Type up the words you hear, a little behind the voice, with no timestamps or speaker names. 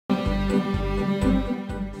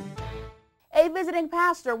visiting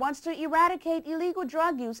pastor wants to eradicate illegal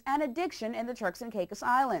drug use and addiction in the Turks and Caicos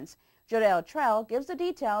Islands. Jodelle Trell gives the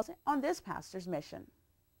details on this pastor's mission.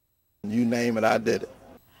 You name it, I did it.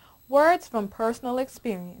 Words from personal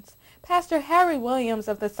experience. Pastor Harry Williams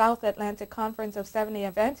of the South Atlantic Conference of Seventh-day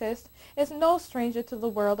Adventists is no stranger to the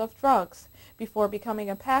world of drugs. Before becoming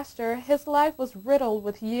a pastor, his life was riddled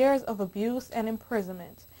with years of abuse and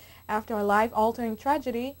imprisonment. After a life-altering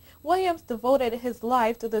tragedy, Williams devoted his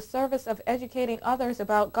life to the service of educating others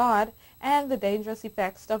about God and the dangerous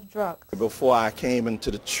effects of drugs. Before I came into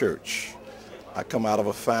the church, I come out of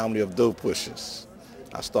a family of dope pushers.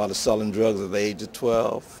 I started selling drugs at the age of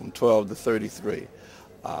 12, from 12 to 33.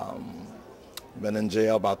 Been in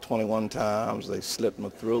jail about 21 times. They slit my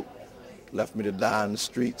throat, left me to die in the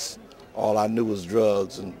streets. All I knew was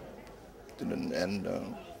drugs and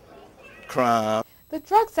crime. The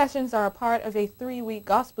drug sessions are a part of a 3-week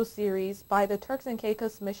gospel series by the Turks and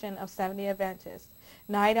Caicos Mission of Seventh-day Adventists.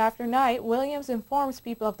 Night after night, Williams informs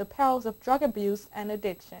people of the perils of drug abuse and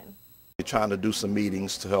addiction. We're trying to do some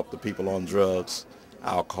meetings to help the people on drugs,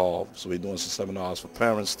 alcohol. So we're doing some seminars for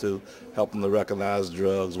parents to help them to recognize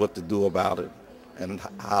drugs, what to do about it, and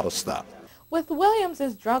how to stop. With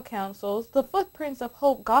Williams' drug counsels, the Footprints of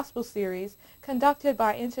Hope gospel series, conducted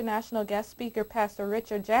by international guest speaker Pastor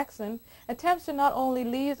Richard Jackson, attempts to not only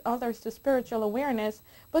lead others to spiritual awareness,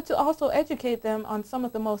 but to also educate them on some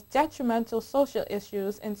of the most detrimental social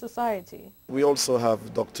issues in society. We also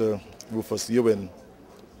have Dr. Rufus Ewan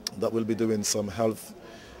that will be doing some health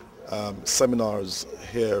seminars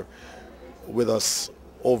here with us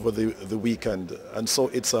over the weekend, and so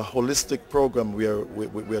it's a holistic program we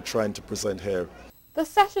are trying to present here. The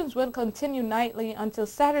sessions will continue nightly until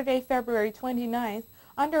Saturday, February 29th,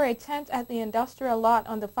 under a tent at the industrial lot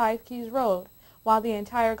on the Five Keys Road, while the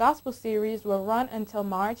entire gospel series will run until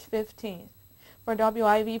March 15th. For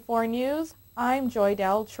WIV4 News, I'm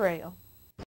Jodelle Trell.